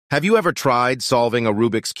Have you ever tried solving a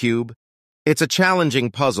Rubik's Cube? It's a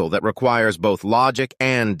challenging puzzle that requires both logic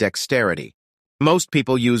and dexterity. Most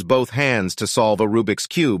people use both hands to solve a Rubik's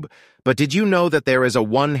Cube, but did you know that there is a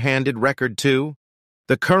one-handed record too?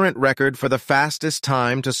 The current record for the fastest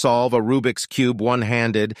time to solve a Rubik's Cube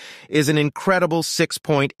one-handed is an incredible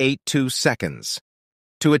 6.82 seconds.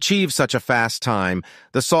 To achieve such a fast time,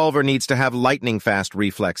 the solver needs to have lightning-fast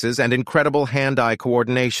reflexes and incredible hand-eye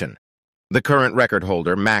coordination. The current record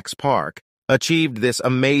holder, Max Park, achieved this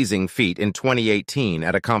amazing feat in 2018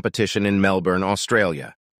 at a competition in Melbourne,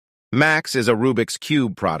 Australia. Max is a Rubik's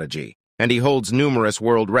Cube prodigy, and he holds numerous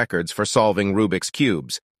world records for solving Rubik's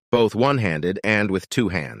Cubes, both one-handed and with two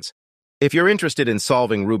hands. If you're interested in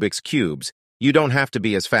solving Rubik's Cubes, you don't have to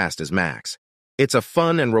be as fast as Max. It's a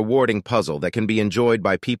fun and rewarding puzzle that can be enjoyed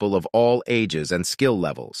by people of all ages and skill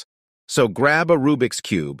levels. So grab a Rubik's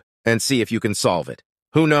Cube and see if you can solve it.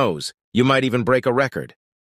 Who knows? You might even break a record.